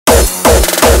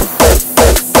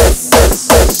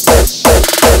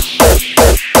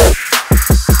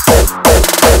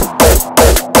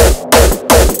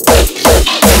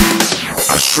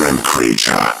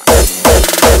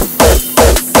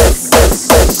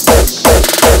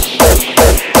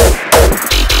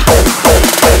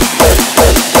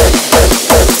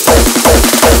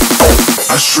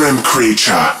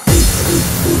creature.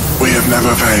 We have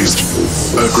never faced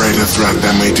a greater threat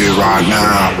than we do right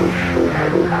now.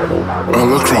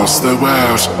 All across the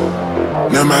world,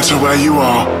 no matter where you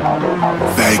are,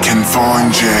 they can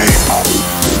find you.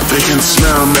 They can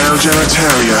smell male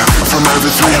genitalia from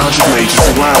over 300 meters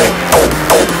away.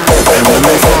 And when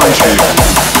they find you,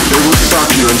 they will suck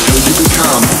you until you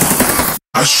become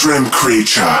a shrimp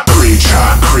creature.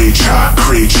 Creature, creature,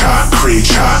 creature,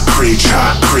 creature,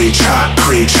 creature, creature,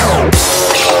 creature.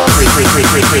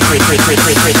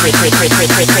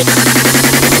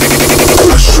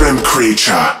 A shrimp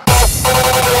creature.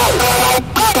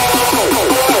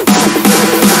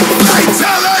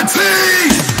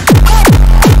 Fatality!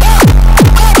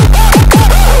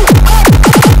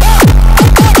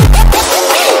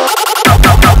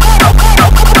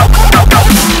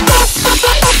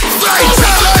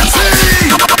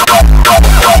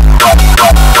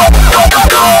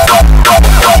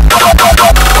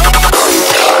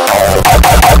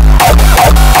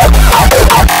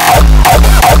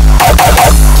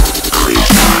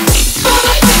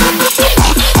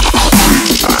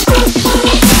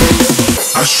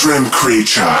 A shrimp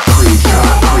creature. Creature,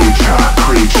 creature,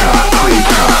 creature,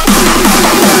 creature,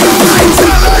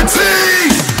 Fatality!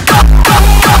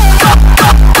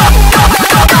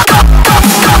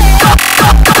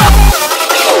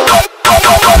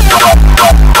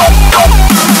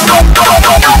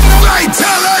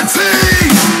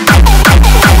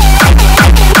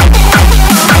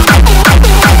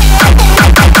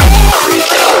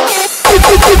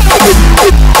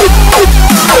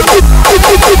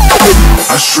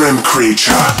 A shrimp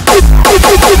creature.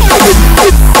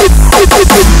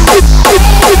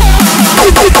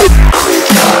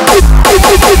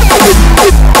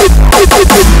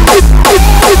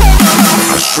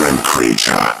 A shrimp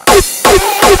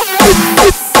creature.